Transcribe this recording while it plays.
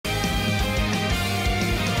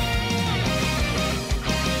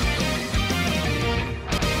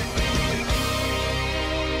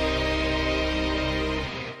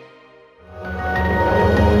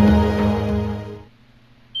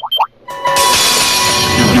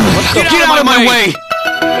Get out of my way!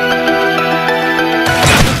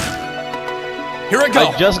 Here I go!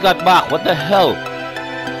 I just got back, what the hell?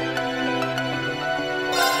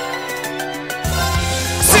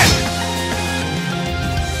 Sit!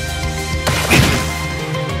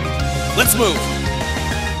 Let's move!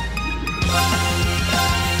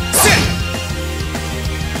 Sit!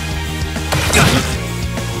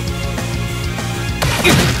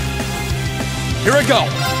 Here I go!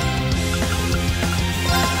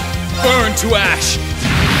 Burn to ash!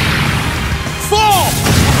 Fall!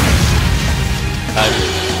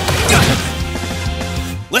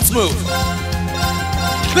 Let's move!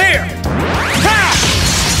 There! Ha!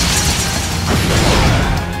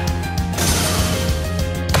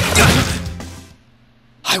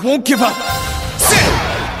 I won't give up! Sit!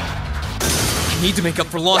 I need to make up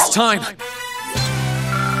for lost time!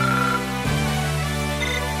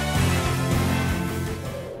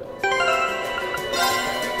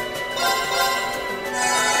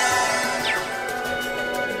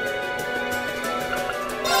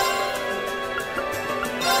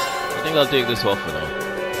 I think I'll take this off for now.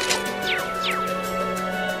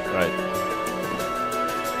 Right.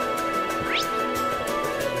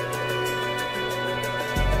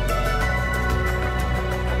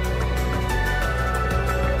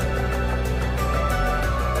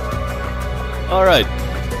 Alright.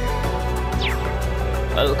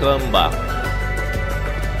 Welcome back.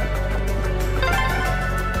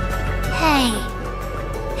 Hey.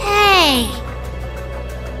 Hey.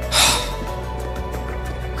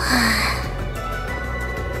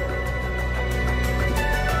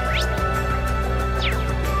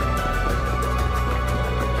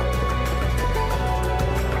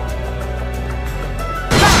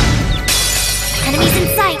 Enemies in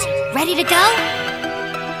sight. Ready to go?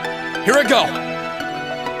 Here I go!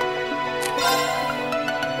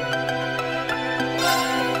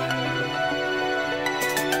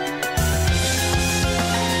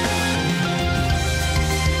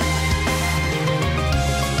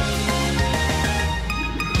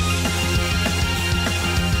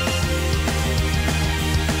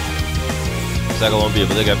 Looks like I won't be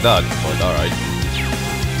able to get that, but alright.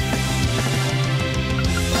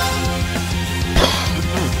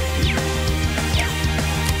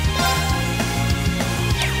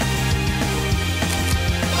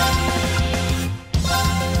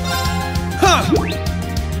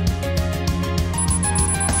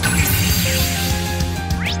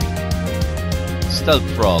 Stealth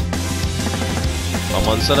frog. A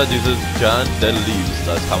monster that uses giant dead leaves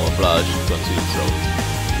as camouflage to conceal itself.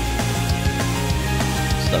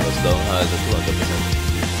 Status down has a 200%.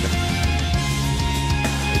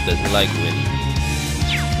 It doesn't like wind.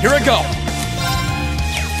 Here I go!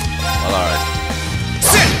 Well, alright.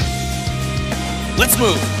 Sit! Let's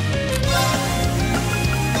move!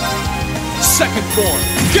 Second form,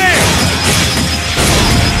 game!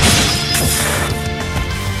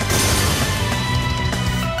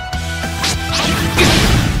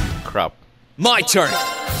 Crap. My turn!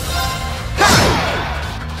 Ha!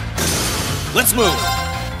 Let's move!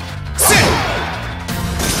 Sit!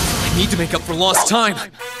 I need to make up for lost time!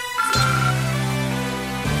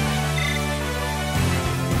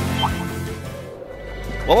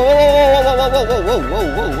 Whoa,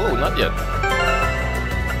 whoa, not yet.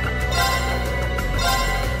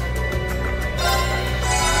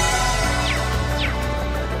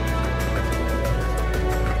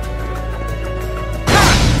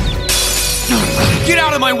 Get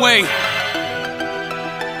out of my way!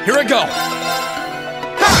 Here I go!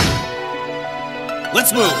 Ha!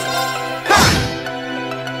 Let's move! Ha!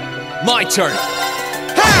 My turn!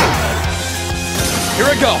 Ha! Here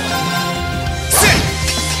I go! Sit!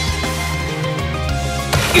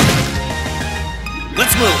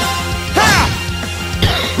 Let's move! Ha!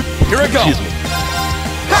 Here I go!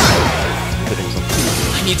 Ha!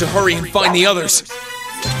 I need to hurry and find the others!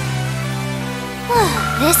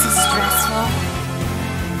 This is stressful.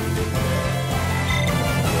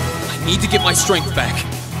 I need to get my strength back.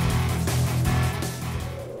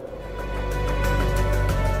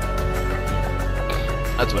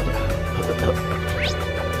 That's better.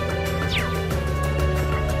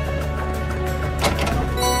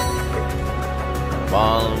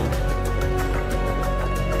 Bomb.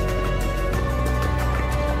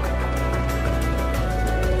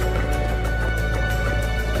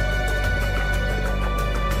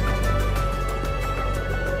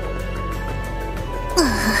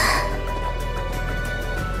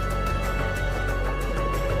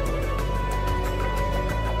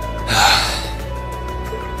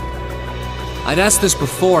 I'd asked this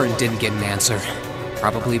before and didn't get an answer.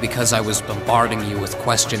 Probably because I was bombarding you with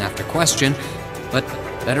question after question, but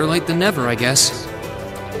Better late than never, I guess.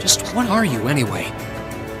 Just what are you, anyway?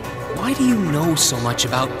 Why do you know so much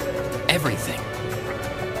about everything?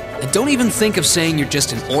 And don't even think of saying you're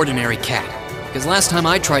just an ordinary cat, because last time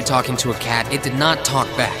I tried talking to a cat, it did not talk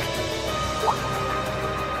back.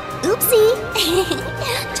 Oopsie.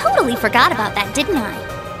 Totally forgot about that, didn't I?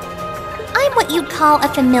 I'm what you'd call a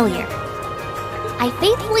familiar. I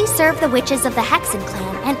faithfully serve the witches of the Hexen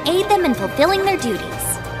clan and aid them in fulfilling their duties.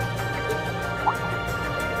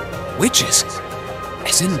 Witches?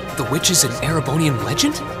 As in the witches in Erebonian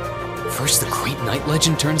legend? First the great night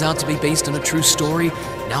legend turns out to be based on a true story,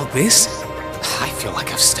 now this? I feel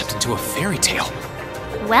like I've stepped into a fairy tale.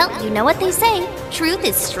 Well, you know what they say, truth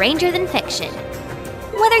is stranger than fiction.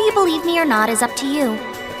 Whether you believe me or not is up to you.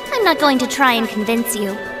 I'm not going to try and convince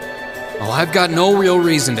you. Oh, I've got no real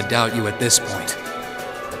reason to doubt you at this point.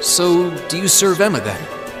 So, do you serve Emma then?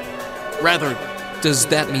 Rather, does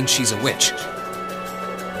that mean she's a witch?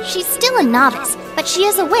 She's still a novice, but she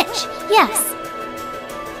is a witch, yes.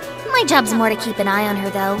 My job's more to keep an eye on her,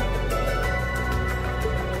 though.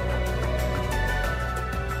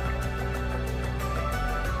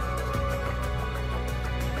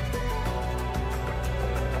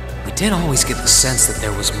 We did always get the sense that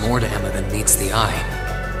there was more to Emma than meets the eye.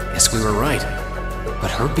 Guess we were right. But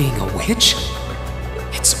her being a witch?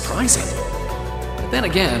 It's surprising. But then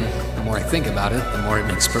again, the more I think about it, the more it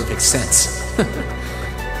makes perfect sense.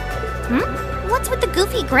 What's with the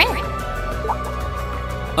goofy grin?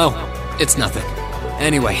 Oh, it's nothing.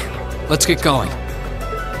 Anyway, let's get going.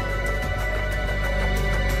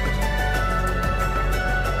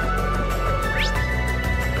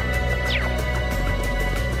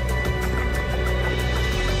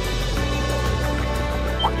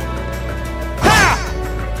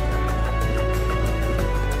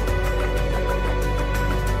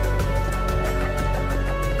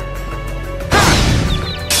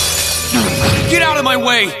 Get out of my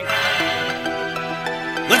way!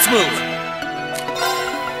 Let's move!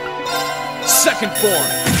 Second form,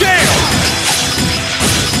 Gale!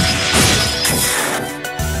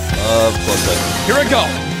 Here I go!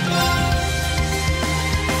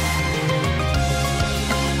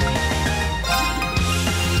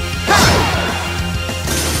 Ha!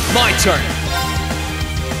 My turn!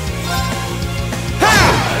 Ha!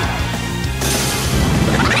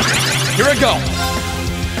 Here I go!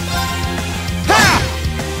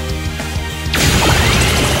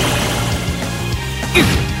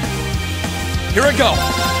 Here I go!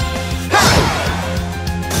 Ha!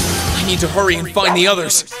 I need to hurry and find the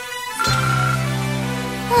others.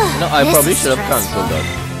 No, I probably should have cancelled that.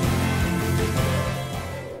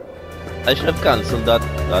 I should have cancelled that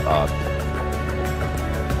arc.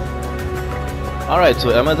 Alright,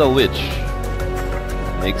 so Emma's a witch.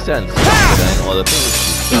 Makes sense. Then all the things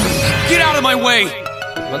she's done. Get out of my way!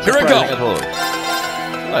 Not Here I go! at all.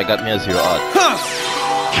 Oh, I got me a 0 art. Huh!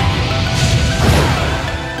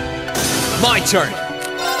 My turn!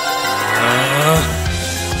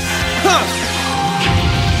 Huh!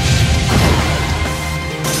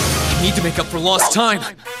 I need to make up for lost time.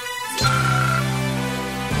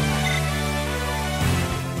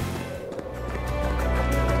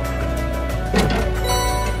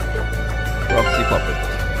 Roxy Puppet.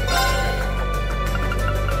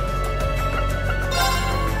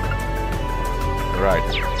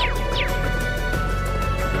 Right.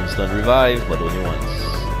 Instant revive, but only once.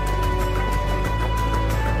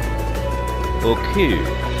 Okay.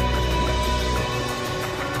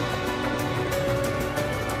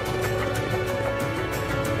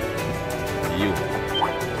 You.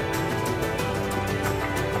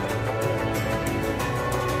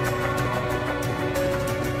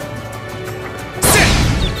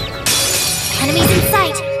 Enemies in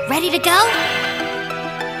sight. Ready to go?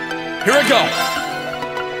 Here I go!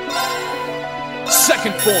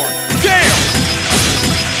 Second form, Gale!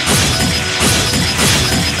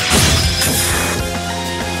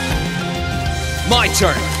 My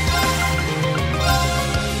turn!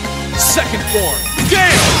 Second form,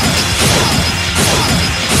 Gale!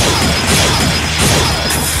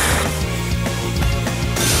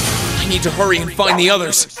 I need to hurry and find the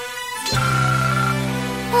others.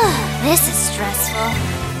 This is stressful.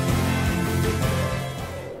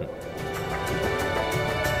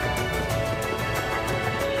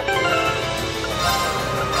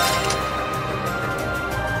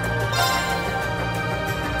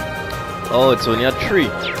 Oh, it's only a 3.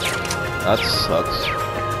 That sucks.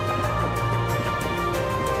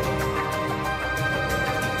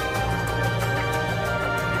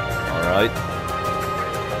 Alright.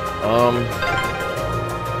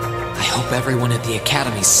 I hope everyone at the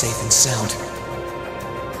Academy's safe and sound.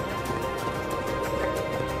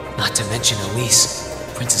 Not to mention Elise,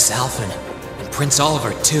 Princess Alphen, and Prince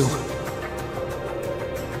Oliver, too.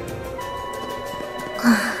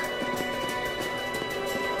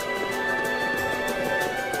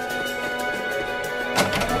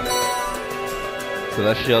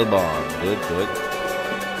 Celestial bomb. Good, good.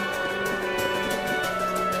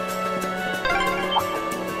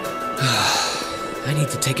 I need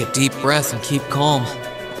to take a deep breath and keep calm.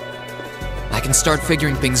 I can start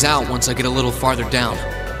figuring things out once I get a little farther down.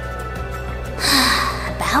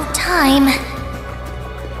 About time.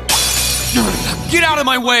 Get out of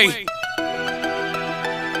my way!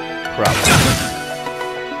 Crap.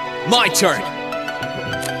 My turn!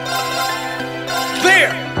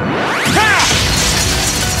 There! Ha!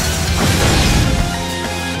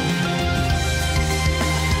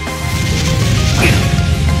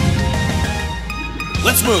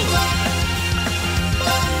 Let's move!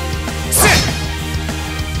 Sit!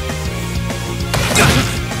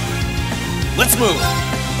 Let's move!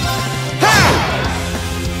 Ha!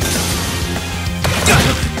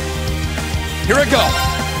 Here I go!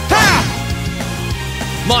 Ha!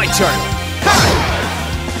 My turn! Ha!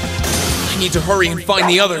 I need to hurry and find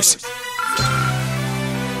the others.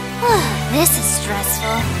 This is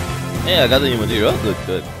stressful. Hey, I got the new material. Good,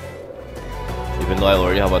 good. Even though I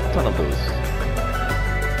already have a ton of those.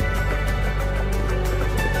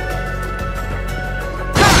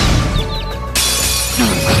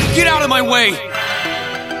 Get out of my way!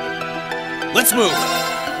 Let's move!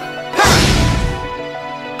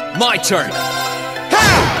 Ha! My turn! Ha!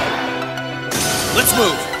 Let's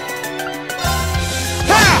move!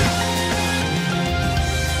 Ha!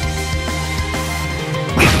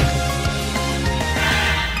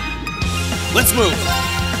 Let's move!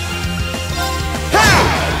 Ha!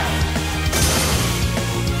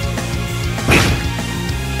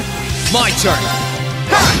 My turn!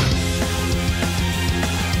 Ha!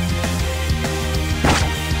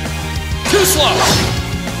 Too slow!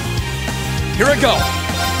 Here I go!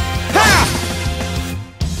 Ha!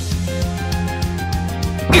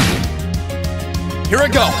 Here I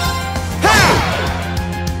go! Ha!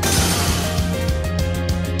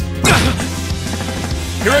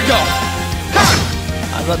 Here I go! Ha!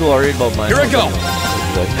 I'm not worried about mine. Here I go!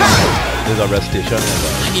 There's a rest station.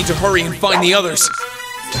 I need to hurry and find the others.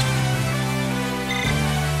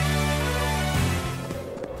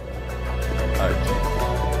 Alright.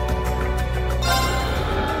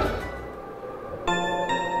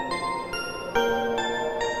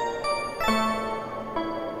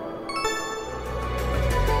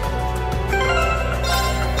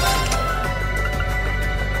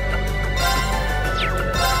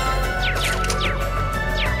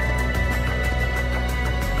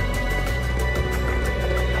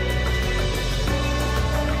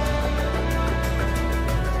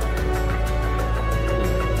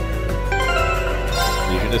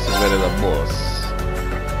 This is where there's a boss.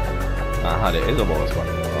 Aha, there is a boss one.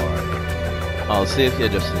 Alright. I'll save here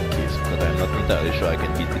just in case, because I'm not entirely sure I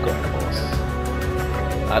can beat the current boss.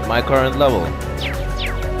 At my current level.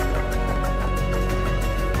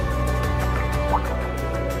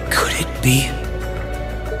 Could it be?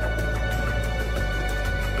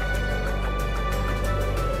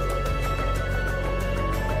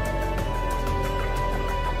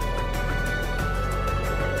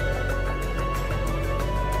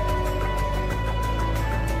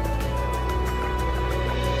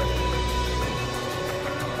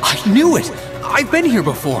 I knew it! I've been here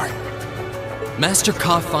before! Master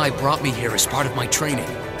Ka-Fi brought me here as part of my training.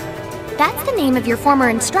 That's the name of your former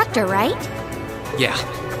instructor, right? Yeah.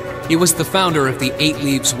 He was the founder of the 8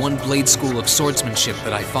 Leaves, 1 Blade School of Swordsmanship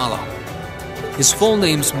that I follow. His full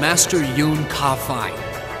name's Master Yoon Ka-Fi,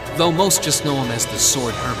 though most just know him as the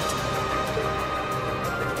Sword Hermit.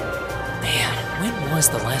 Man, when was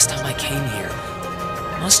the last time I came here?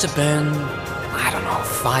 Must have been, I don't know,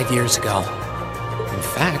 5 years ago. In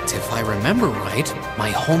fact, if I remember right,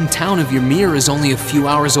 my hometown of Ymir is only a few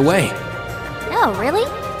hours away. Oh, really?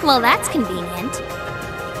 Well, that's convenient.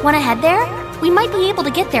 Wanna head there? We might be able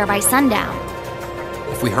to get there by sundown.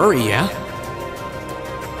 If we hurry, yeah?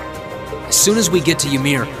 As soon as we get to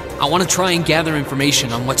Ymir, I want to try and gather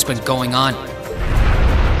information on what's been going on.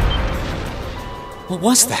 What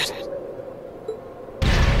was that?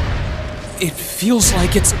 It feels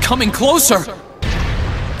like it's coming closer!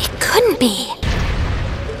 It couldn't be.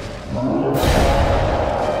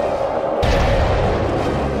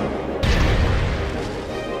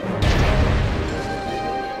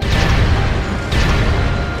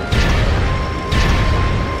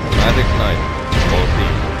 Magic Knight.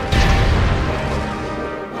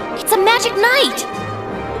 It's a magic knight!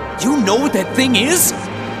 You know what that thing is?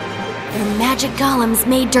 They're magic golems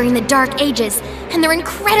made during the Dark Ages, and they're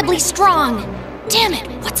incredibly strong. Damn it,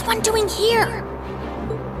 what's one doing here?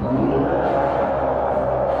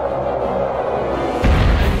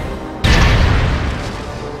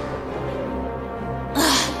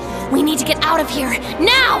 Ugh, we need to get out of here,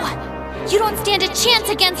 now! You don't stand a chance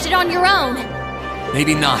against it on your own.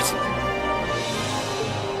 Maybe not.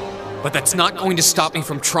 But that's not going to stop me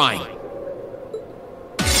from trying.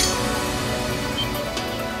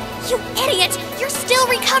 You idiot! You're still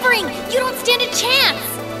recovering! You don't stand a chance!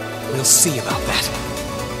 We'll see about that.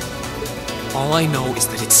 All I know is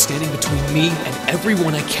that it's standing between me and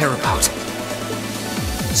everyone I care about.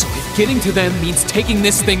 So if getting to them means taking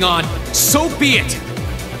this thing on, so be it!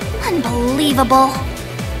 Unbelievable.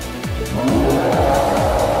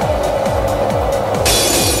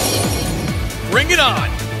 Bring it on!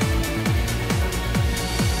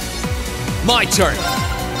 My turn!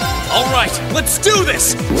 Alright, let's do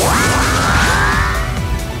this!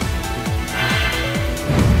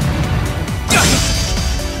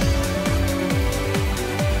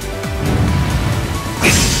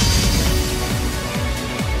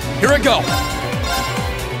 Here I go!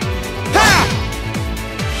 Ha!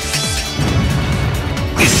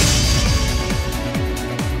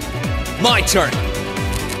 My turn!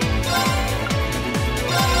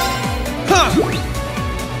 Huh!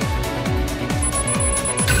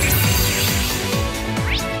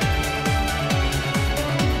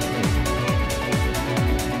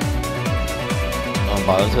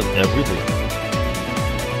 Balance of everything.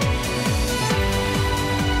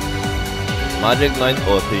 Magic Knight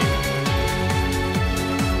or theme.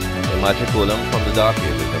 A magic golem from the Dark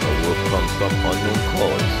Ages that awoke from some unknown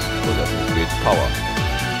cause possesses great power.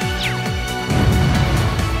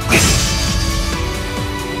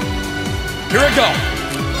 Here I go!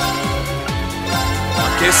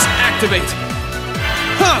 Marcus, activate!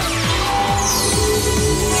 Huh!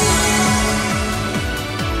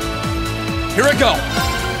 Here I go!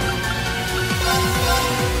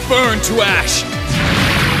 Burn to ash!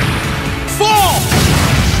 Fall!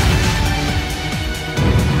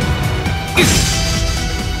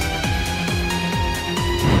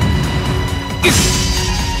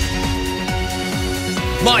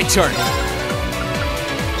 My turn!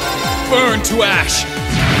 Burn to ash!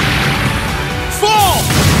 Fall!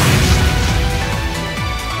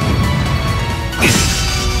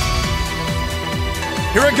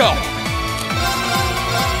 Here I go!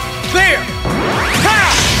 There! Ha!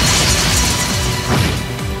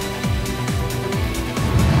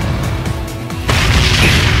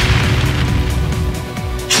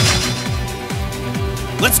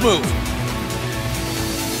 Let's move!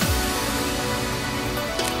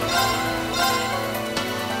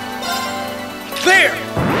 There!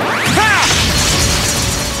 Ha!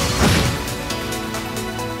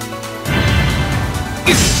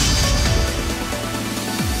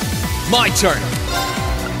 My turn!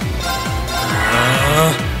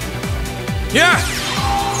 Yeah!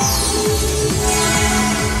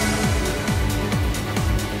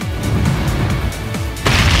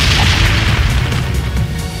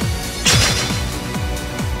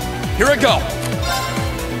 Here I go!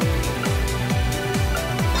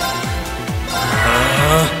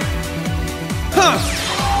 Huh!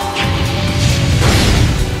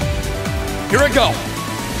 Here I go!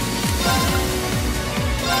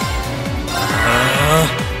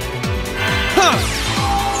 Huh!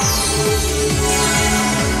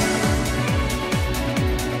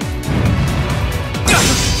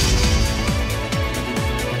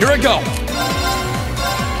 Here I go!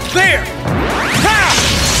 There! Ha!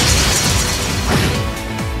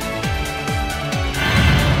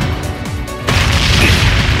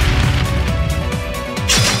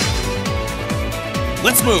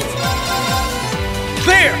 Let's move!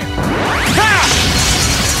 There! Ha!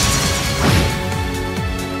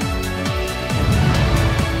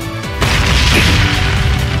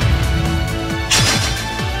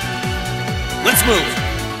 Let's move!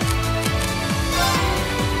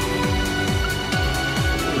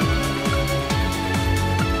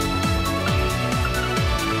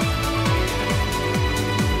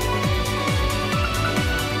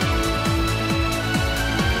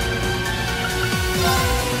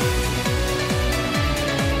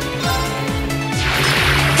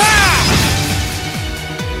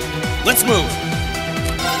 Let's move!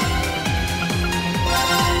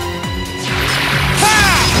 Ha!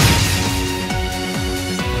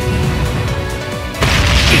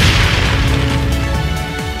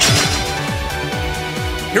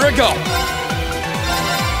 Here I go!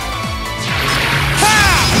 Ha!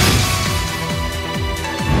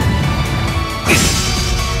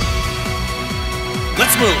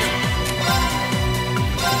 Let's move!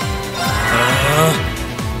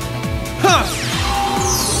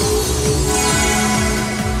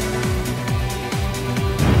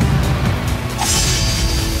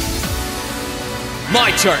 My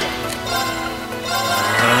turn.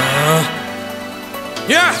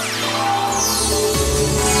 Yeah.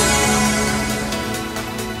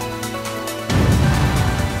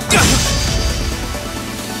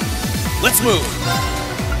 Let's move.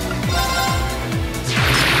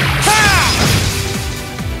 Ha!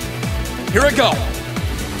 Here I go.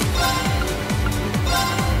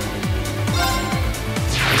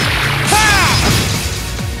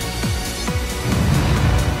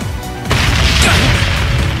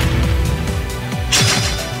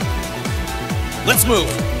 Let's move.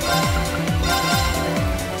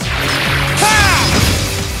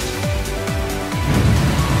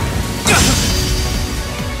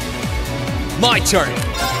 My turn.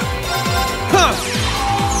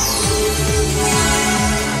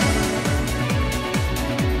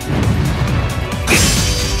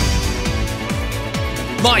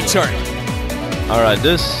 My turn. Alright,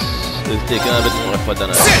 this is taking a bit more effort than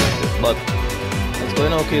I expected, but it's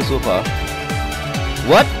going okay so far.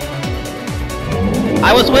 What?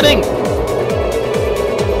 I was winning!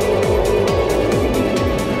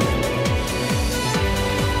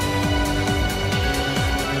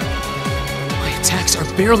 My attacks are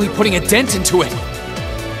barely putting a dent into it.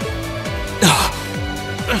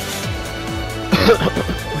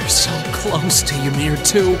 We're so close to Ymir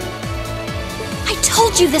too. I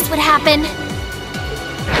told you this would happen!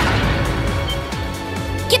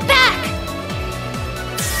 Get back!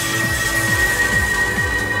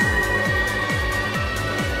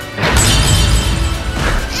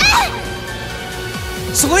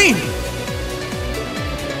 Celine!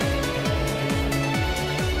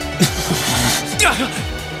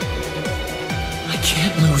 I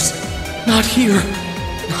can't lose. Not here.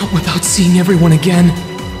 Not without seeing everyone again.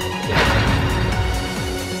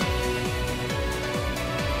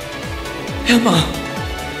 Emma!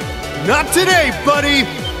 Not today, buddy!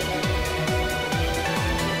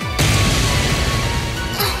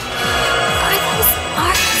 Are those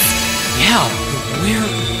marks? Yeah, where...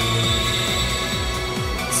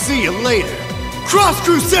 See you later! Cross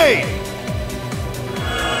Crusade!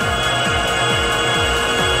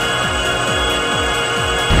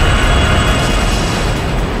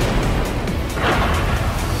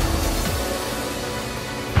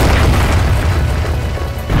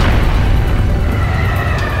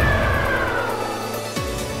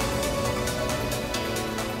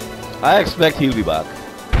 I expect he'll be back.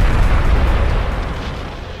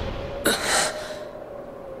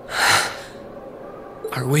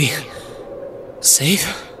 Are we... safe?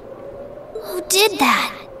 Who did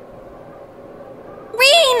that?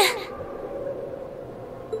 Reen!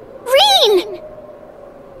 Reen!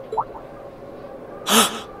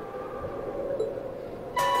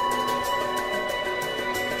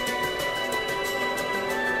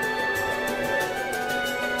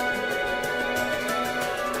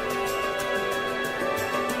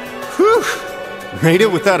 Whew! Made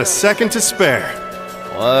it without a second to spare.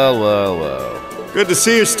 Well, well, well. Good to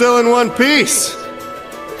see you're still in one piece.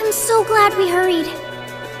 I'm so glad we hurried.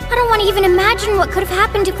 I don't want to even imagine what could have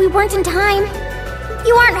happened if we weren't in time.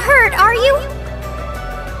 You aren't hurt, are you?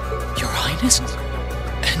 Your Highness?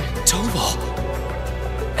 And Toval?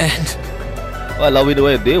 And... Well, I love the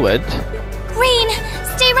way they went. Reen,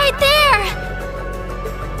 stay right there!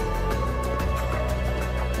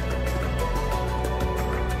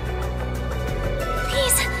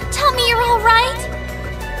 Please, tell me you're all right.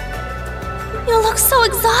 You look so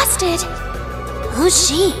exhausted. Who's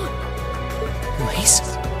she? Lace?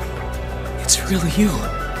 It's really you.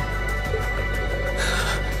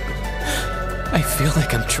 I feel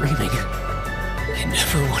like I'm dreaming. I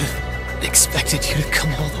never would have expected you to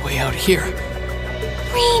come all the way out here.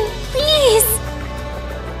 Reen, please!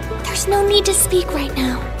 There's no need to speak right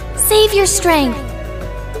now. Save your strength.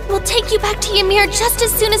 We'll take you back to Ymir just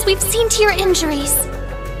as soon as we've seen to your injuries.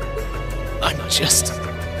 I'm just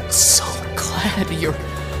so glad you're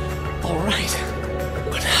all right.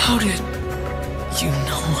 But how did you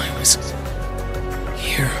know I was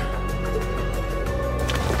here?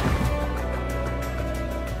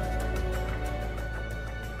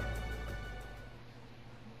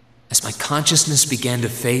 As my consciousness began to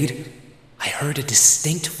fade, I heard a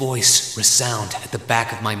distinct voice resound at the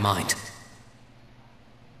back of my mind.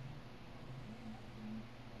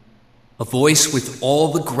 A voice with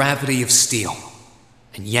all the gravity of steel,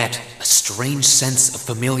 and yet a strange sense of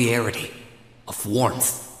familiarity, of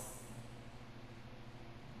warmth.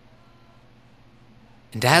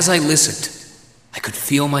 And as I listened, I could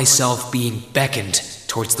feel myself being beckoned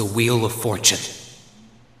towards the Wheel of Fortune.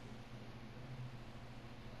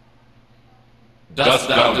 Dost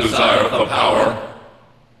thou desire the power?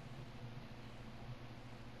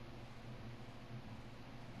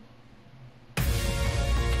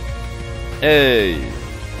 Hey!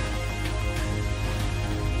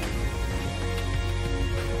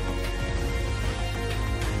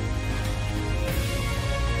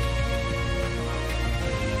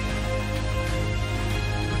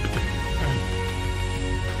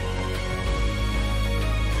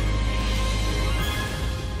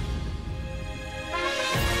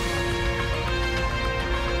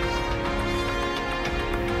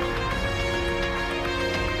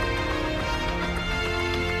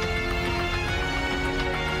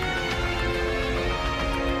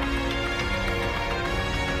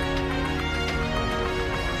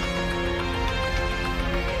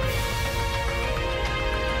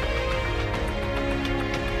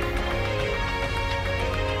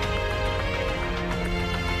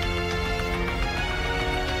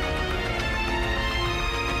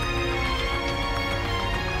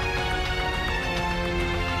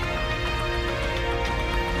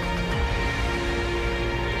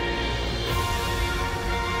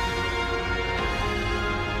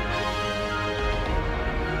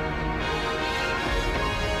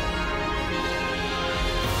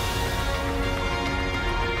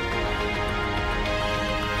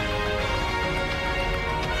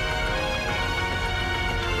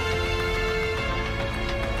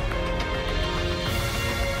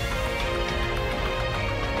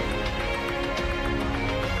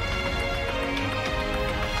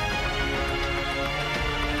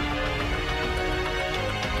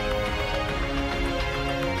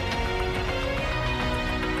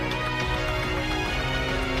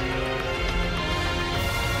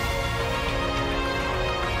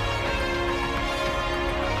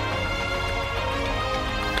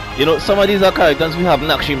 You know, some of these are characters we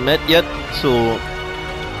haven't actually met yet, so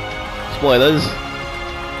spoilers.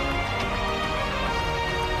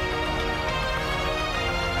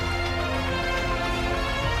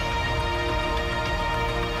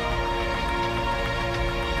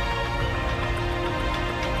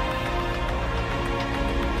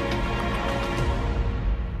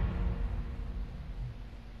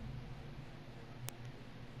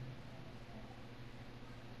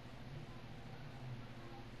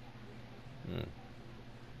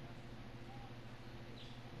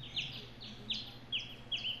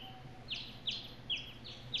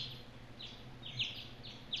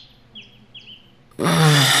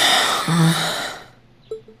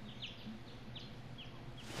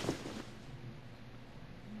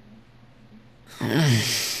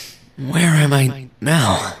 Where am I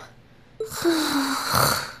now?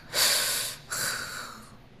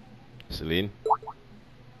 Celine?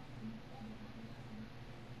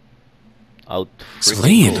 Out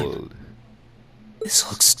Celine? freaking cold. This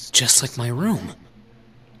looks just like my room.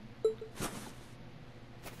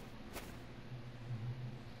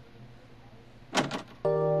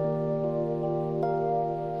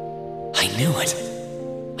 I knew it.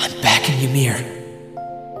 I'm back in Ymir.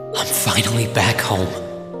 I'm finally back home.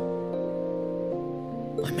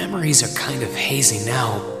 My memories are kind of hazy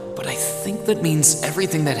now, but I think that means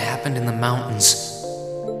everything that happened in the mountains.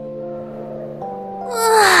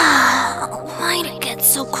 Why'd it get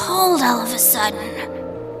so cold all of a sudden?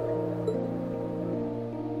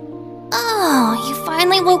 Oh, you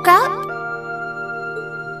finally woke up?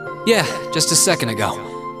 Yeah, just a second ago.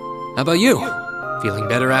 How about you? Feeling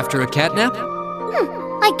better after a cat nap?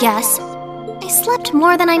 I guess. I slept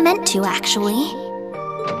more than I meant to, actually.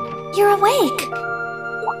 You're awake.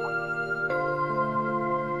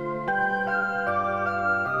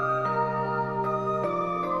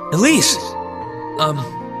 Elise!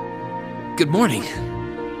 Good morning.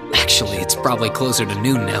 Actually, it's probably closer to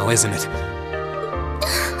noon now, isn't it?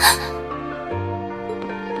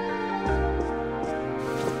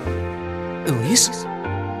 Elise?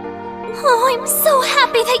 Oh, I'm so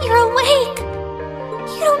happy that you're awake.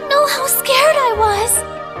 You don't know how scared I was.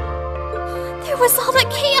 There was all that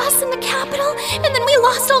chaos in the capital, and then we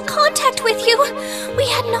lost all contact with you. We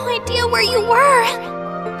had no idea where you were.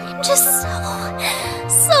 I'm just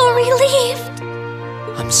so relieved.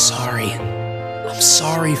 I'm sorry. I'm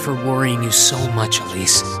sorry for worrying you so much,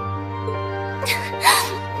 Elise.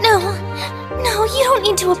 No, you don't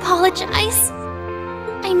need to apologize.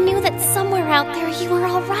 I knew that somewhere out there you were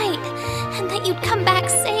all right, and that you'd come back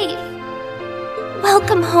safe.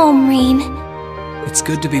 Welcome home, Rean. It's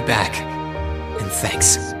good to be back, and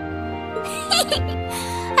thanks.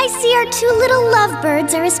 I see our two little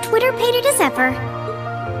lovebirds are as Twitter-pated as ever.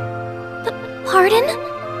 Pardon?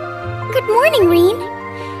 Good morning, Rean.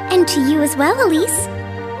 morning to you as well, Elise.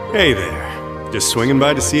 Hey there. Just swinging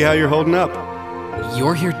by to see how you're holding up.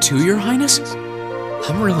 You're here too, Your Highness?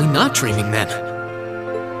 I'm really not dreaming then.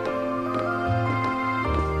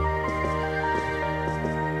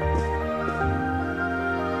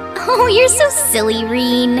 Oh, you're so silly,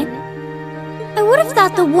 Reen. I would have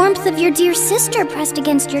thought the warmth of your dear sister pressed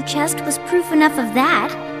against your chest was proof enough of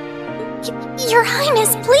that. Your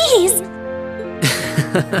Highness, please!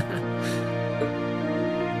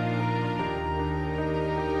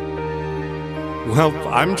 Well,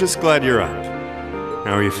 I'm just glad you're up.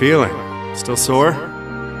 How are you feeling? Still sore?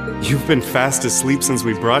 You've been fast asleep since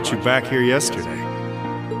we brought you back here yesterday.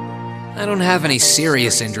 I don't have any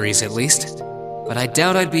serious injuries, at least. But I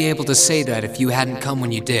doubt I'd be able to say that if you hadn't come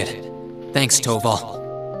when you did. Thanks,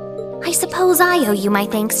 Toval. I suppose I owe you my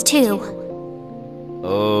thanks, too.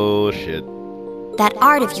 Oh, shit. That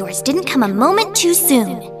art of yours didn't come a moment too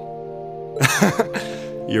soon.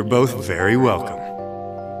 You're both very welcome.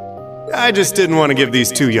 I just didn't want to give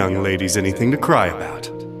these two young ladies anything to cry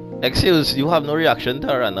about. Excuse, you have no reaction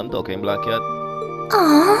to a random talking black cat?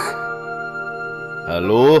 Aww.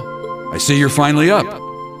 Hello? I see you're finally up.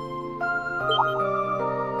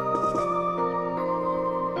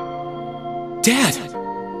 Dad!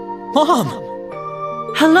 Mom!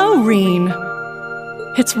 Hello, Reen.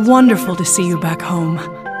 It's wonderful to see you back home.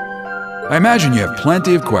 I imagine you have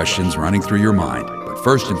plenty of questions running through your mind, but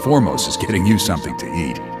first and foremost is getting you something to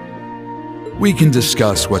eat. We can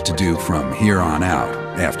discuss what to do from here on out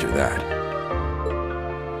after that.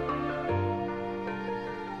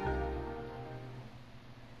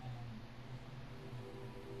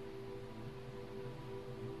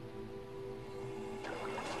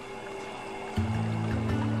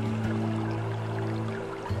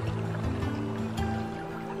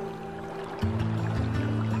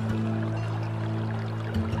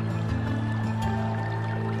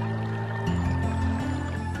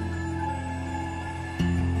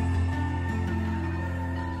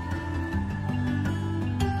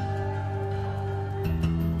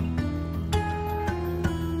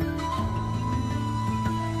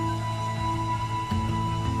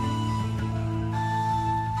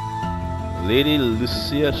 Lady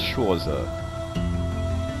Lucia Schwarzer.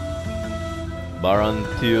 Baron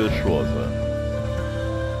Theo Schwarzer.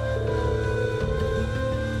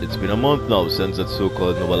 It's been a month now since that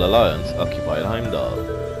so-called Noble Alliance occupied Heimdall.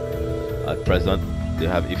 At present, they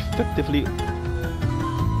have effectively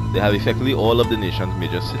all of the nation's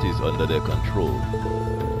major cities under their control.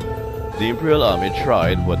 The Imperial Army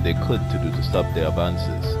tried what they could to do to stop their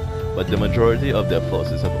advances, but the majority of their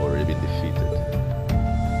forces have already been defeated.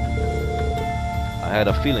 I had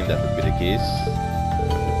a feeling that would be the case.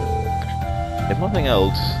 If nothing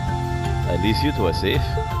else, at least you two are safe.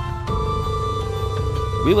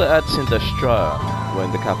 We were at Sintastra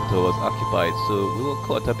when the capital was occupied, so we were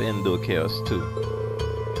caught up in the chaos too.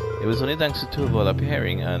 It was only thanks to Toval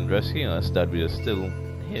appearing and rescuing us that we are still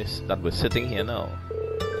here, that we're sitting here now.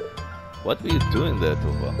 What were you doing there,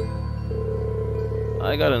 Toval?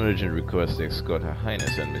 I got an urgent request to escort Her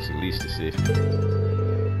Highness and Miss Elise to safety.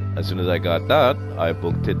 As soon as I got that, I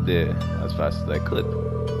booked it there as fast as I could.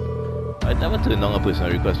 I'd never turn down a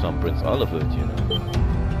personal request from Prince Oliver, you know.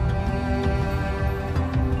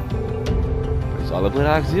 Prince Oliver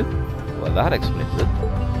asks you? Well, that explains it.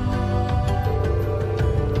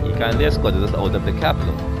 He kindly escorted us out of the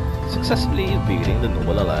capital, successfully evading the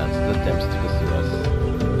Noble Alliance's attempts to pursue us.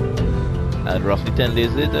 And roughly 10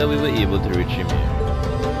 days later, we were able to reach him here.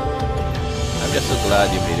 I'm just so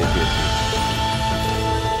glad you made it here safe.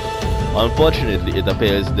 Unfortunately, it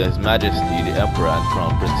appears that His Majesty the Emperor and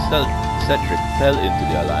Crown Prince Cedric fell into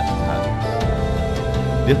the Alliance's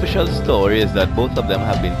hands. The official story is that both of them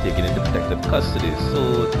have been taken into protective custody,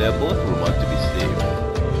 so they're both rumored to be safe.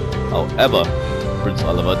 However, Prince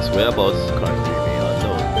Oliver's whereabouts currently remain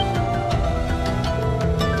unknown.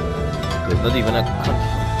 There's not even a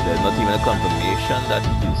confirmation that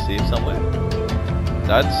he's safe somewhere.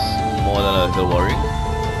 That's more than a little worrying.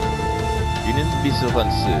 You needn't be so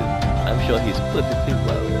concerned. I'm sure he's perfectly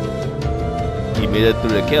well. He made it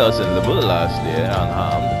through the chaos in Labula last year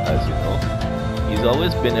unharmed, as you know. He's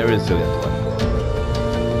always been a resilient one.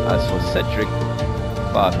 As for Cedric,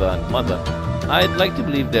 father and mother, I'd like to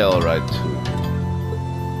believe they're alright too.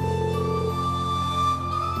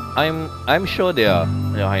 I'm sure they are,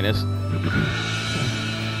 Your Highness.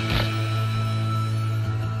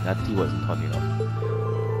 That tea wasn't hot enough.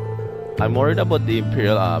 I'm worried about the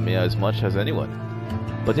Imperial Army as much as anyone.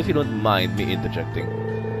 But if you don't mind me interjecting,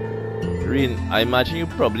 Reen, I imagine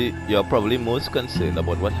you're probably most concerned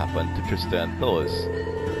about what happened to Trista and Thors.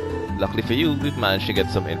 Luckily for you, we've managed to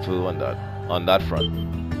get some info on that front.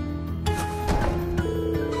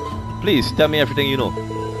 Please tell me everything you know.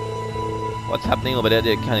 What's happening over there at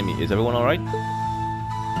the academy? Is everyone alright?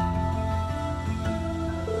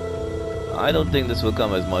 I don't think this will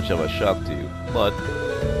come as much of a shock to you, but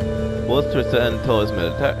both Twitter and Thor's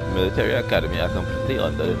military academy are completely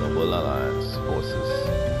under the Noble Alliance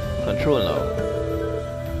forces' control now.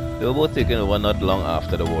 They were both taken over not long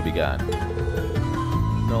after the war began.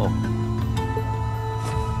 No.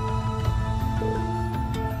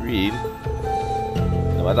 Reed,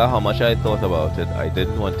 no matter how much I thought about it, I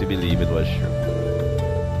didn't want to believe it was true.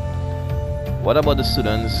 What about the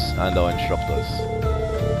students and our instructors?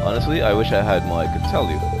 Honestly, I wish I had more I could tell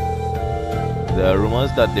you. There are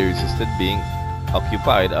rumors that they resisted being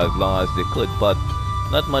occupied as long as they could, but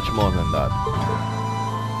not much more than that.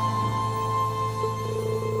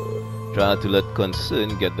 Try not to let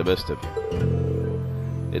concern get the best of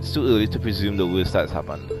you. It's too early to presume the worst has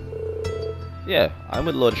happened. Yeah, I'm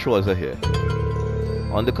with Lord Schwarzer here.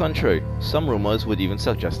 On the contrary, some rumors would even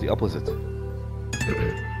suggest the opposite.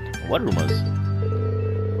 What rumors?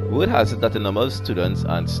 Word has it that a number of students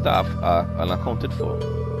and staff are unaccounted for,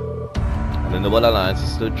 and the Noble Alliance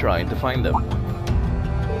is still trying to find them.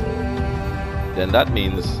 Then that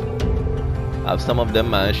means, have some of them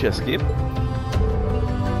managed to escape?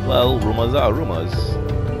 Well, rumors are rumors.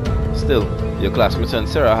 Still, your classmates and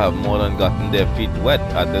Sarah have more than gotten their feet wet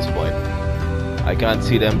at this point. I can't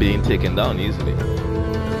see them being taken down easily.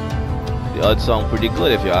 The odds sound pretty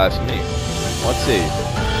good if you ask me. What say you?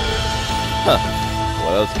 Huh.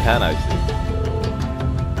 What else can I say?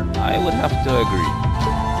 I would have to agree.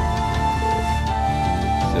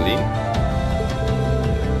 Celine?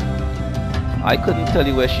 I couldn't tell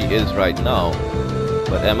you where she is right now,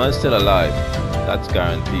 but Emma is still alive. That's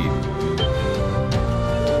guaranteed.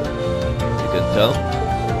 You can tell?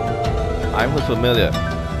 I'm her familiar,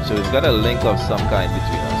 so we've got a link of some kind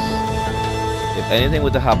between us. If anything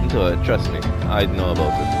were to happen to her, trust me, I'd know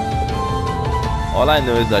about it. All I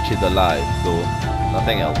know is that she's alive, though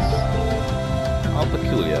nothing else. How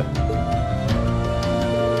peculiar.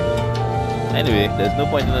 Anyway, there's no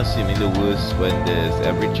point in assuming the worst when there's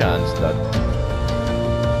every chance that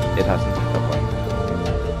it hasn't happened.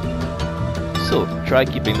 So, try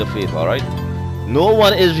keeping the faith, alright? No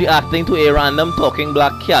one is reacting to a random talking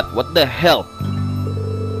black cat. What the hell?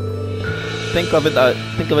 Think of it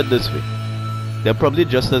this way. They're probably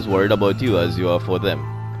just as worried about you as you are for them.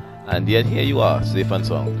 And yet here you are, safe and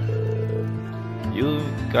sound. You've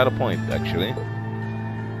got a point, actually.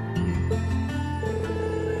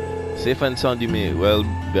 Safe and sound you may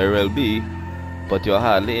very well be, but you're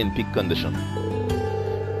hardly in peak condition.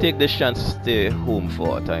 Take this chance to stay home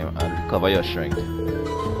for a time and recover your strength.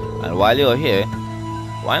 And while you're here,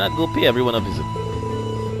 why not go pay everyone a visit?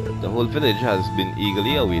 The whole village has been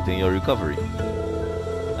eagerly awaiting your recovery.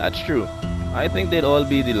 That's true. I think they'd all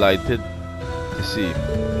be delighted to see you.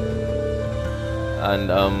 And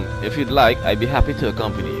if you'd like, I'd be happy to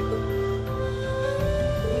accompany you.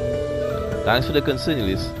 Thanks for the concern,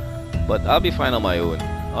 Elise, but I'll be fine on my own,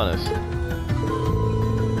 honest.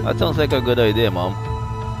 That sounds like a good idea, Mom.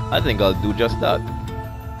 I think I'll do just that.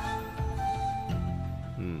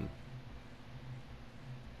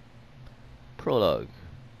 Prologue.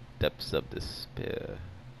 Depths of Despair.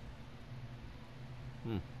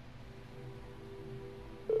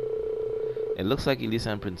 It looks like Elise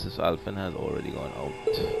and Princess Alphen has already gone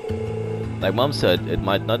out. Like Mom said, it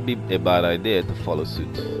might not be a bad idea to follow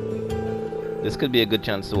suit. This could be a good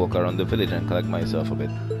chance to walk around the village and collect myself a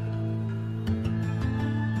bit.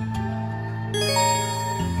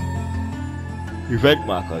 Event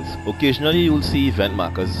markers. Occasionally you will see event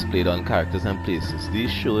markers displayed on characters and places.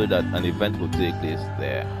 These show that an event will take place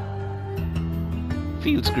there.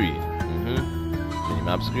 Field screen.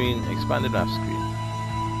 Mini-map screen, expanded map screen.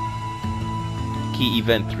 Key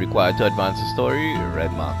event required to advance the story,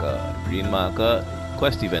 red marker. Green marker,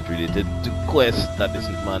 quest event related to quest that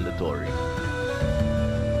isn't mandatory.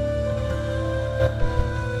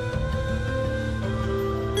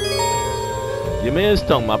 The mayor's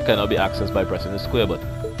tongue map cannot be accessed by pressing the square button.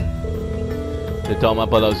 The tongue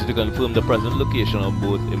map allows you to confirm the present location of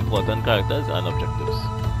both important characters and objectives.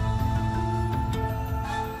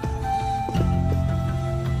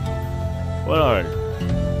 What are you?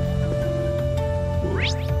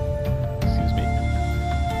 Excuse me.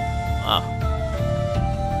 Ah.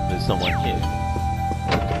 There's someone here.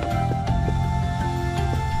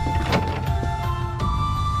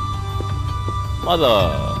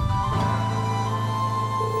 Mother!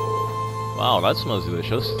 Wow, that smells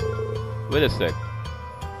delicious. Wait a sec.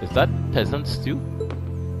 Is that peasant stew?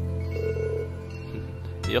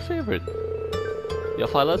 Your favorite. Your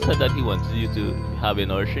father said that he wanted you to have a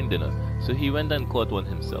nourishing dinner, so he went and caught one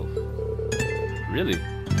himself. Really?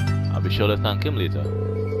 I'll be sure to thank him later.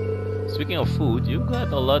 Speaking of food, you've got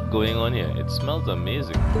a lot going on here. It smells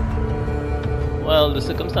amazing. Well, the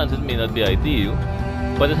circumstances may not be ideal,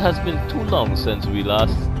 but it has been too long since we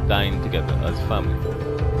last dined together as family.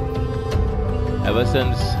 Ever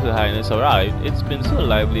since Her Highness arrived, it's been so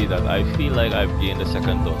lively that I feel like I've gained a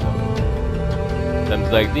second daughter.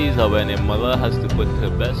 Times like these are when a mother has to put her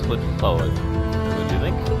best foot forward. Don't you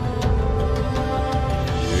think?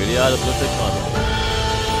 You really are the perfect mother.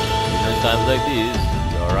 Even in times like these,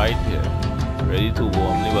 you're right here, ready to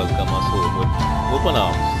warmly welcome us home with open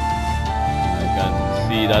arms. I can't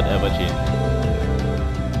see that ever changing.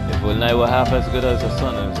 If only I were half as good as a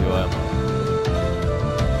son as you are.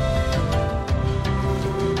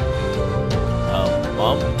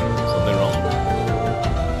 Mom, something wrong?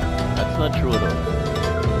 That's not true at all.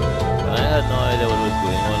 I had no idea what was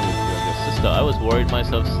going on with you and your sister. I was worried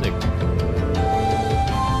myself sick.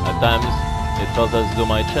 At times, it felt as though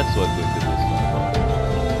my chest was going to burst my heart.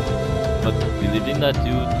 But believing that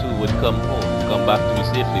you two would come back to me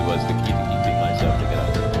safely was the key to keeping myself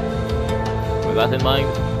together. With that in mind,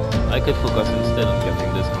 I could focus instead on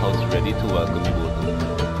getting this house ready to welcome you both.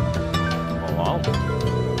 Oh wow.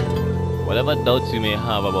 Whatever doubts you may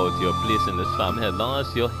have about your place in this family, as long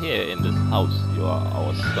as you're here in this house, you are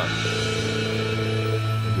our son.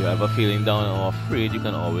 If you're ever feeling down or afraid, you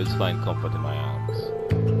can always find comfort in my arms.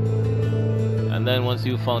 And then once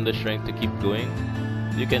you've found the strength to keep going,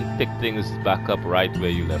 you can pick things back up right where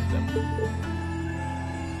you left them.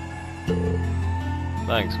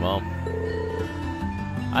 Thanks, Mom.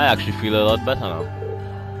 I actually feel a lot better now.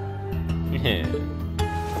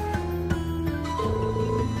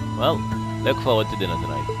 Well, look forward to dinner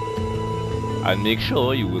tonight. I'll make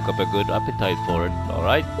sure you wake up a good appetite for it,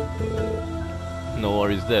 alright? No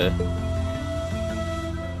worries there.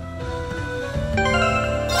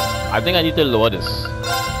 I think I need to lower this.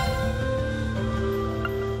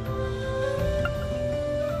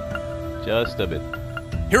 Just a bit.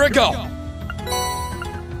 Here I go!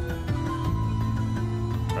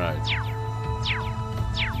 Right.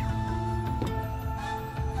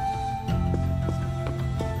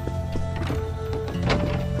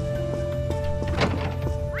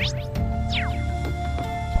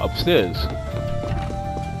 Upstairs.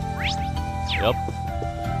 Yep.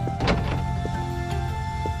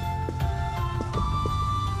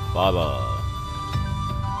 Father.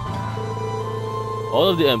 All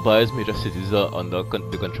of the Empire's major cities are under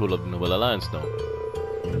the control of the Noble Alliance now.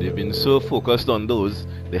 They've been so focused on those,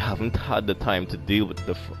 they haven't had the time to deal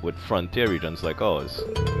with frontier regions like ours.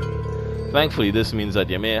 Thankfully, this means that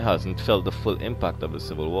Yemea hasn't felt the full impact of the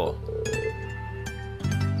Civil War.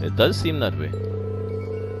 It does seem that way.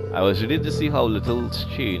 I was relieved to see how little's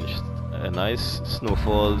changed. A nice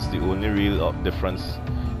snowfall's the only real difference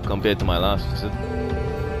compared to my last visit.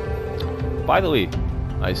 By the way,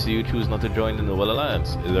 I see you choose not to join the Noble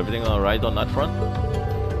Alliance. Is everything alright on that front?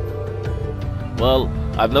 Well,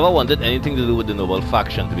 I've never wanted anything to do with the Noble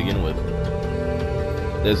faction to begin with.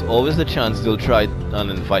 There's always a chance they'll try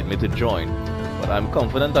and invite me to join, but I'm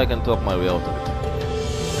confident I can talk my way out of it.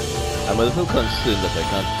 I'm a little concerned that I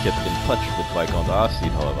can't get in touch with Viscount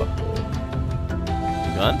Arseed, however.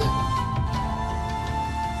 You can't?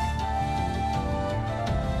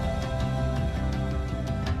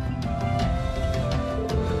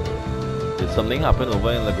 Did something happen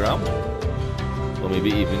over in Legram? Or maybe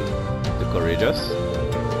even the Courageous?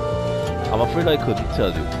 I'm afraid I couldn't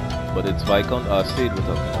tell you, but it's Viscount Arseed we're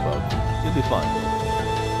talking about. You'll be fine.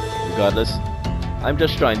 Regardless, I'm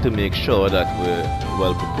just trying to make sure that we're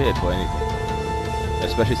well prepared for anything,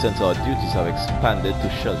 especially since our duties have expanded to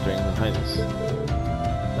sheltering Her Highness.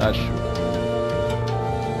 That's true.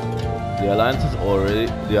 The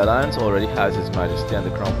Alliance already has His Majesty and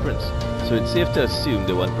the Crown Prince, so it's safe to assume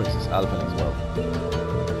they want Princess Alphen as well.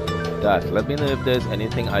 Dad, let me know if there's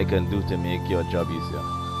anything I can do to make your job easier.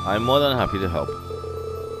 I'm more than happy to help.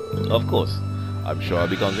 Of course, I'm sure I'll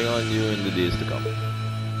be counting on you in the days to come.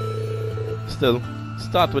 Still,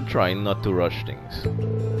 start with trying not to rush things.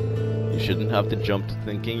 You shouldn't have to jump to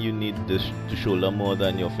thinking you need to shoulder more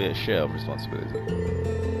than your fair share of responsibility.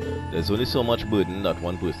 There's only so much burden that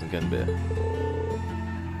one person can bear.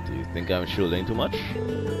 Do you think I'm shouldering too much?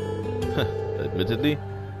 Admittedly,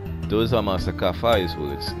 those are Master Kafai's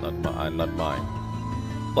words, not mine.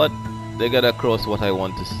 But they get across what I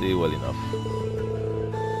want to say well enough.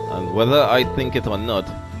 And whether I think it or not,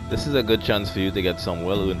 this is a good chance for you to get some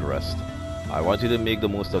well-earned rest. I want you to make the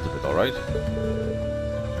most out of it, alright?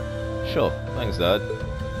 Sure, thanks, Dad.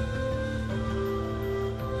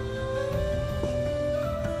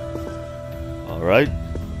 Alright.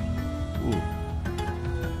 Ooh.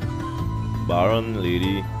 Baron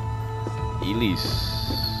Lady Elise.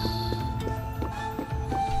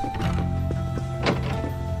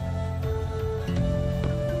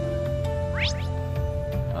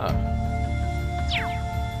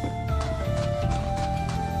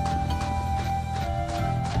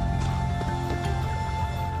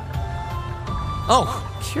 Oh,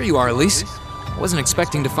 here you are, Elise. I wasn't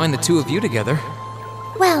expecting to find the two of you together.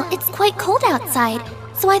 Well, it's quite cold outside,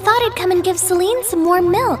 so I thought I'd come and give Celine some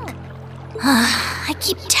warm milk. I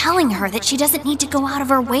keep telling her that she doesn't need to go out of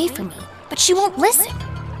her way for me, but she won't listen.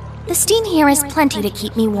 The steam here is plenty to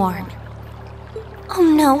keep me warm. Oh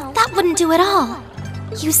no, that wouldn't do at all.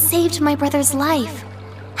 You saved my brother's life.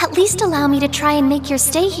 At least allow me to try and make your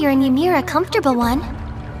stay here in Ymir a comfortable one.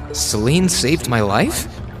 Celine saved my life?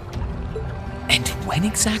 And when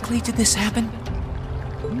exactly did this happen?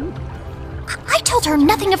 I told her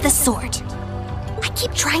nothing of the sort. I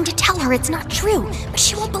keep trying to tell her it's not true, but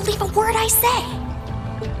she won't believe a word I say.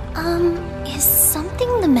 Is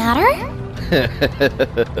something the matter?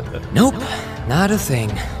 Nope, not a thing.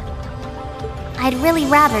 I'd really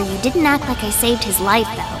rather you didn't act like I saved his life,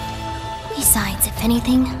 though. Besides, if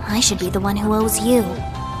anything, I should be the one who owes you.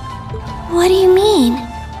 What do you mean?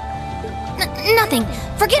 Nothing.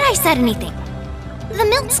 Forget I said anything. The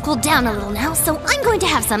milk's cooled down a little now, so I'm going to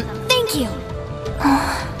have some. Thank you.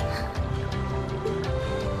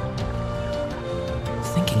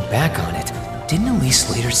 Thinking back on it, didn't Elise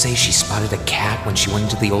later say she spotted a cat when she went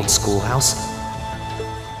into the old schoolhouse?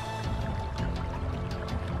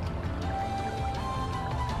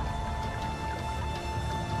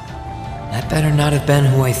 That better not have been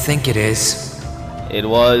who I think it is. It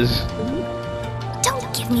was.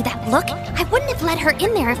 Don't give me that look. I wouldn't have let her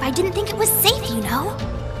in there if I didn't think it was safe, you know?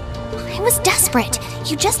 I was desperate.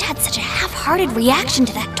 You just had such a half-hearted reaction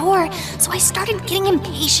to that door, so I started getting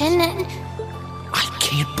impatient and... I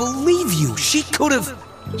can't believe you! She could've...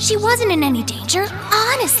 She wasn't in any danger,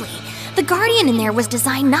 honestly. The Guardian in there was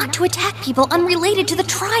designed not to attack people unrelated to the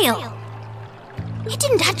trial. It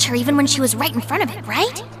didn't touch her even when she was right in front of it,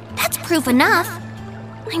 right? That's proof enough.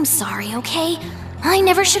 I'm sorry, okay? I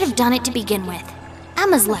never should have done it to begin with.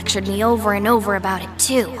 Emma's lectured me over and over about it,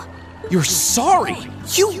 too. You're sorry?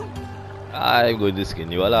 You... I'm going to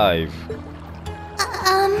skin you alive.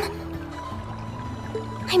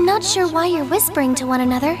 I'm not sure why you're whispering to one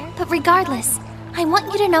another, but regardless, I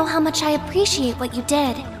want you to know how much I appreciate what you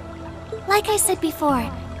did. Like I said before,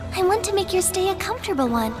 I want to make your stay a comfortable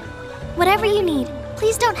one. Whatever you need,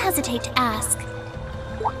 please don't hesitate to ask.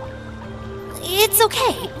 It's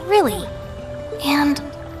okay, really. And,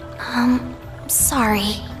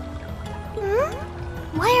 sorry.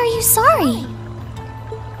 Why are you sorry?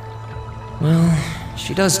 Well,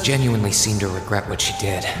 she does genuinely seem to regret what she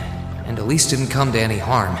did. And Elise didn't come to any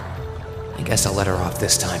harm. I guess I'll let her off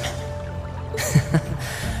this time.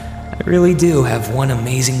 I really do have one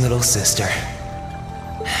amazing little sister.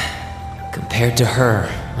 Compared to her,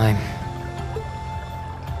 I'm...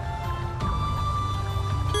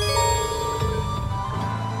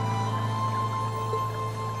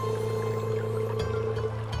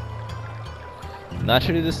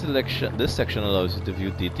 Naturally, this section allows you to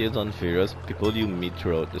view details on various people you meet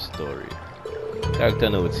throughout the story. Character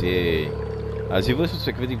notes, yay. As you visit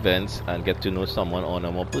specific events and get to know someone on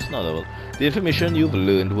a more personal level, the information you've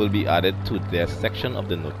learned will be added to their section of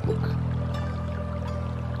the notebook.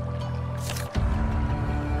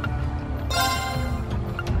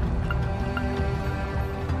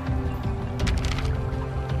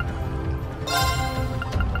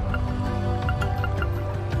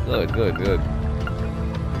 Good, good, good.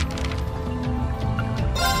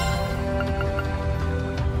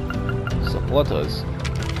 Supporters.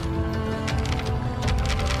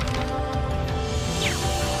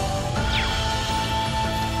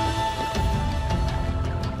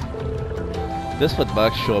 This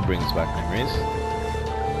footback sure brings back memories.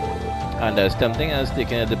 And as tempting as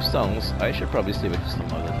taking a dip sounds, I should probably save it for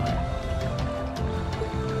some other time.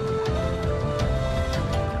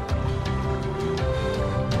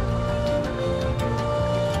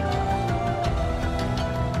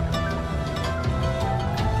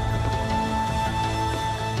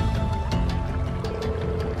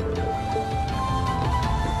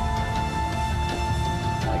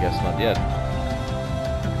 Guess not yet.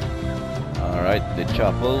 Alright, the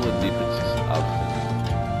chapel with the princess outfit.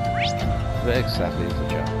 Where exactly is the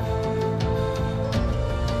chapel?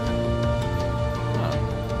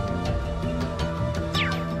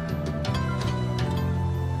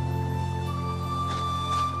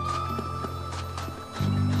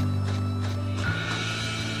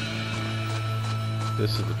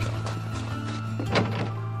 This is the chapel.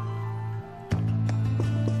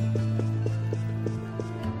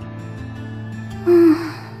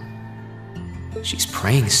 She's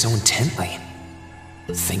praying so intently.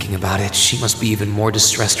 Thinking about it, she must be even more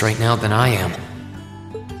distressed right now than I am.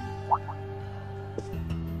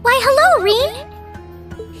 Why, hello, Reen!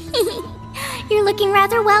 You're looking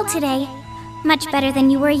rather well today. Much better than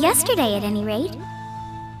you were yesterday, at any rate.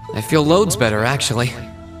 I feel loads better, actually.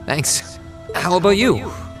 Thanks. How about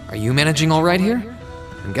you? Are you managing all right here?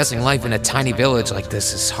 I'm guessing life in a tiny village like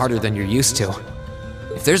this is harder than you're used to.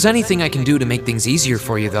 If there's anything I can do to make things easier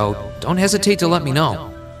for you, though, don't hesitate to let me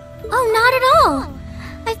know. Oh, not at all.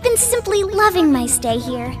 I've been simply loving my stay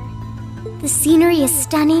here. The scenery is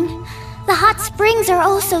stunning. The hot springs are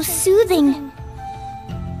oh so soothing.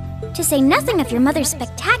 To say nothing of your mother's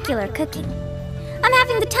spectacular cooking. I'm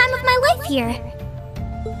having the time of my life here.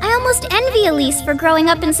 I almost envy Elise for growing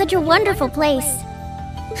up in such a wonderful place.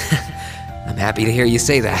 I'm happy to hear you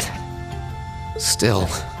say that. Still.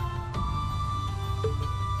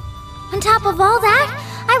 On top of all that,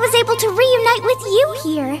 I was able to reunite with you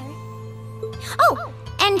here. Oh,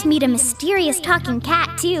 and meet a mysterious talking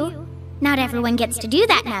cat, too. Not everyone gets to do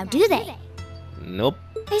that now, do they? Nope.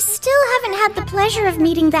 I still haven't had the pleasure of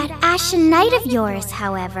meeting that Ashen Knight of yours,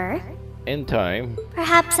 however. In time.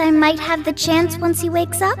 Perhaps I might have the chance once he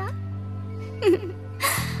wakes up?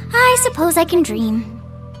 I suppose I can dream.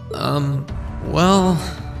 Well...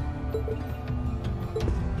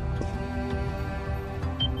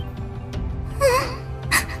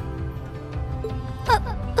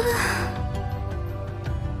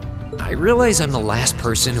 I realize I'm the last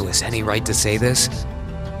person who has any right to say this,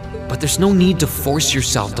 but there's no need to force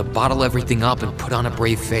yourself to bottle everything up and put on a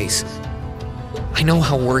brave face. I know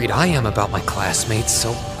how worried I am about my classmates,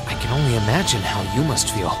 so I can only imagine how you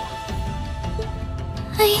must feel.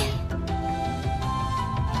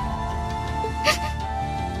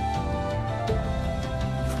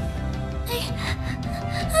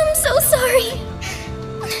 I'm so sorry.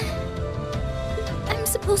 I'm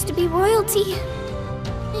supposed to be royalty.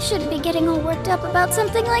 I shouldn't be getting all worked up about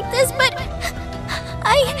something like this, but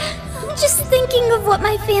just thinking of what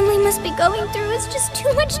my family must be going through is just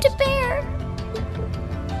too much to bear.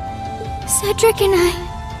 Cedric and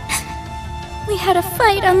we had a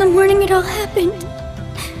fight on the morning it all happened.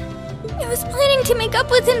 I was planning to make up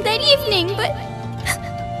with him that evening, but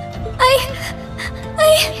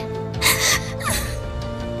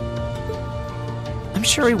I'm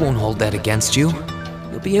sure he won't hold that against you.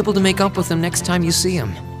 You'll be able to make up with him next time you see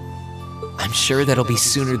him. I'm sure that'll be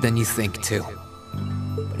sooner than you think, too.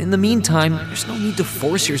 But in the meantime, there's no need to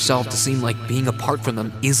force yourself to seem like being apart from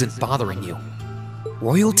them isn't bothering you.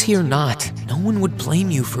 Royalty or not, no one would blame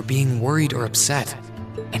you for being worried or upset.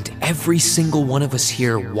 And every single one of us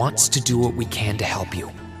here wants to do what we can to help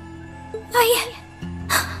you.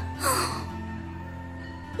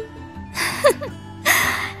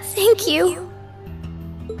 Thank you.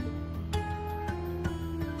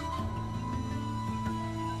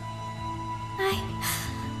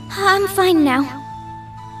 I'm fine now.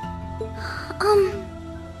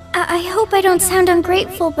 I hope I don't sound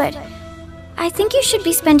ungrateful, but I think you should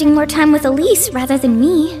be spending more time with Elise rather than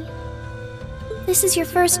me. This is your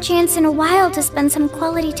first chance in a while to spend some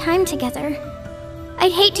quality time together.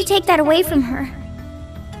 I'd hate to take that away from her.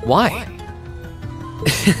 Why?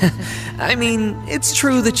 I mean, it's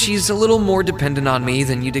true that she's a little more dependent on me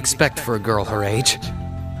than you'd expect for a girl her age.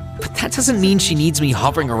 But that doesn't mean she needs me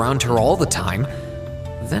hovering around her all the time.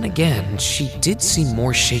 Then again, she did seem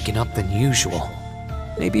more shaken up than usual.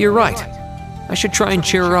 Maybe you're right. I should try and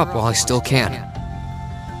cheer her up while I still can.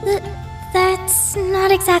 That's not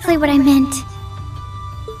exactly what I meant.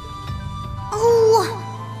 Oh,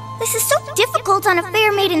 this is so difficult on a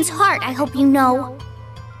fair maiden's heart, I hope you know.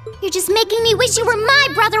 You're just making me wish you were my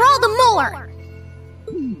brother all the more!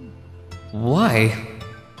 Why?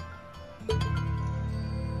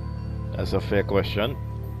 That's a fair question.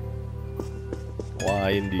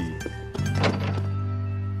 Why indeed?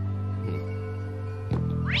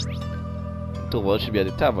 The world should be at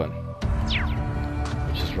the tavern,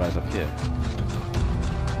 which is right up here.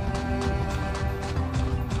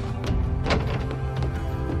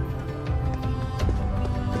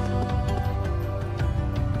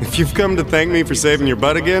 If you've come to thank me for saving your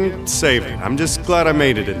butt again, save it. I'm just glad I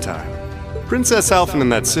made it in time. Princess Alphen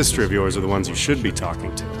and that sister of yours are the ones you should be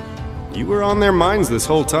talking to. You were on their minds this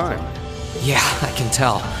whole time. Yeah, I can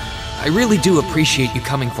tell. I really do appreciate you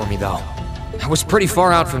coming for me, though. I was pretty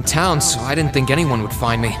far out from town, so I didn't think anyone would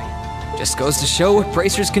find me. Just goes to show what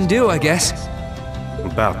bracers can do, I guess.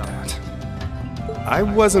 About that. I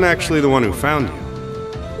wasn't actually the one who found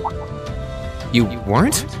you. You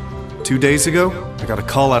weren't? 2 days ago, I got a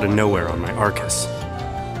call out of nowhere on my Arcus.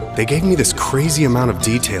 They gave me this crazy amount of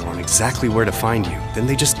detail on exactly where to find you, then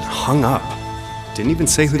they just hung up. Didn't even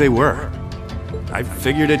say who they were. I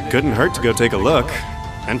figured it couldn't hurt to go take a look.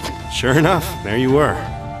 And sure enough, there you were.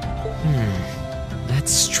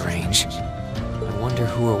 That's strange. I wonder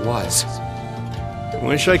who it was.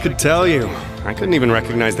 Wish I could tell you. I couldn't even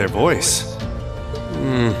recognize their voice.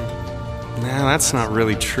 Nah, that's not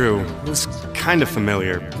really true. It was kind of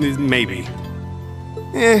familiar. Maybe.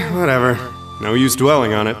 Whatever. No use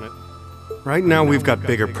dwelling on it. Right now we've got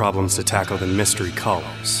bigger problems to tackle than mystery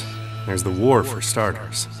callers. There's the war for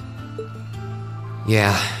starters.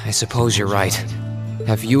 Yeah, I suppose you're right.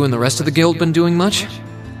 Have you and the rest of the guild been doing much?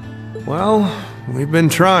 Well, we've been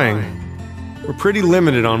trying. We're pretty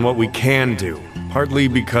limited on what we can do, partly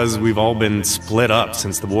because we've all been split up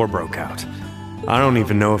since the war broke out. I don't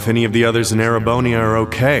even know if any of the others in Erebonia are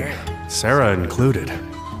okay, Sarah included.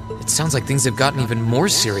 It sounds like things have gotten even more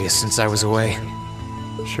serious since I was away.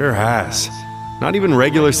 Sure has. Not even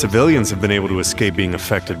regular civilians have been able to escape being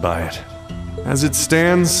affected by it. As it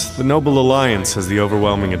stands, the Noble Alliance has the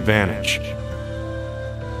overwhelming advantage.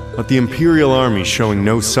 But the Imperial Army's showing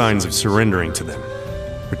no signs of surrendering to them,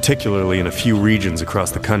 particularly in a few regions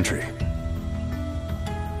across the country.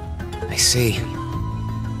 I see.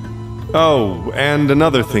 Oh, and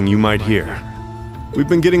another thing you might hear. We've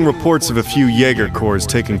been getting reports of a few Jaeger Corps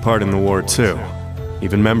taking part in the war too,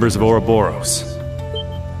 even members of Ouroboros.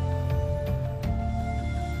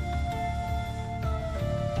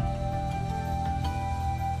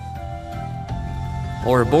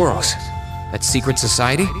 Ouroboros? That secret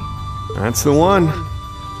society? That's the one.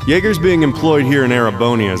 Jaegers being employed here in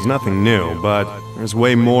Erebonia is nothing new, but there's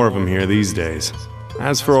way more of them here these days.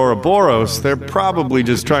 As for Ouroboros, they're probably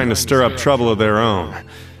just trying to stir up trouble of their own.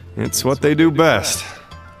 It's what they do best.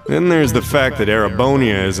 Then there's the fact that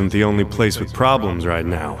Erebonia isn't the only place with problems right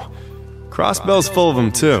now. Crossbell's full of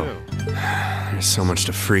them too. There's so much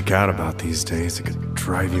to freak out about these days, it could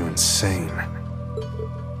drive you insane.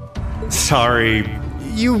 Sorry,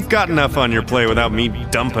 you've got enough on your plate without me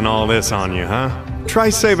dumping all this on you, huh? Try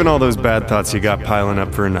saving all those bad thoughts you got piling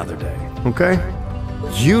up for another day, okay?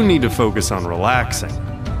 You need to focus on relaxing.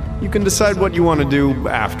 You can decide what you want to do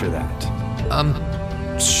after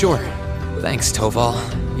that. Sure. Thanks, Toval.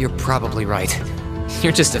 You're probably right.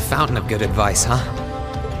 You're just a fountain of good advice, huh?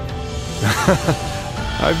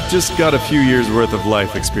 I've just got a few years worth of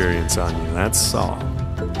life experience on you, that's all.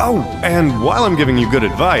 Oh, and while I'm giving you good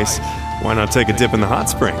advice, why not take a dip in the hot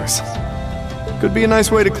springs? Could be a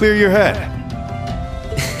nice way to clear your head.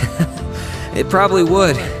 It probably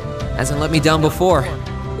would. Hasn't let me down before.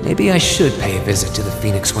 Maybe I should pay a visit to the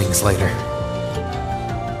Phoenix Wings later.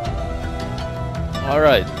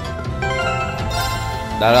 Alright.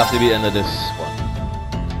 That'll have to be the end of this one.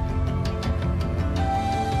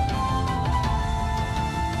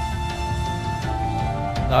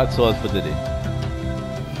 That's all for today.